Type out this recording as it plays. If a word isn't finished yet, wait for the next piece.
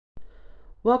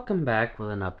Welcome back with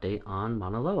an update on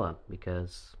Mauna Loa,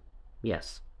 because,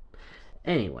 yes.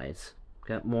 Anyways,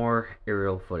 got more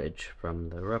aerial footage from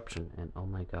the eruption, and oh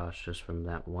my gosh, just from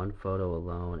that one photo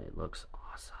alone, it looks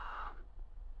awesome.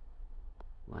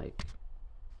 Like,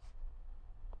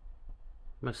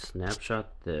 I'm gonna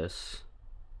snapshot this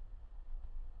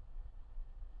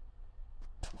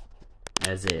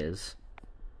as is,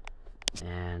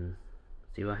 and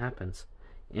see what happens.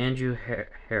 Andrew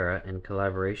Hera, in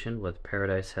collaboration with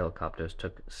Paradise Helicopters,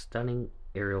 took stunning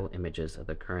aerial images of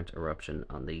the current eruption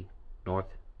on the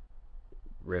North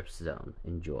Rift Zone.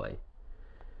 Enjoy.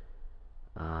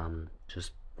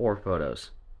 Just 4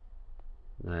 photos.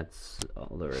 That's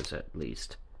all there is, at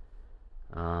least.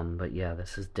 But yeah,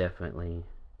 this is definitely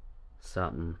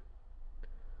something.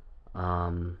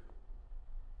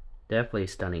 Definitely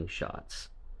stunning shots.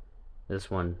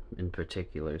 This one in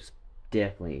particular is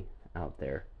definitely out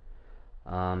there.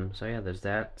 So yeah, there's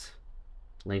that.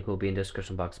 Link will be in the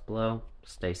description box below.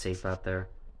 Stay safe out there.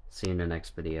 See you in the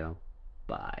next video.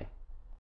 Bye.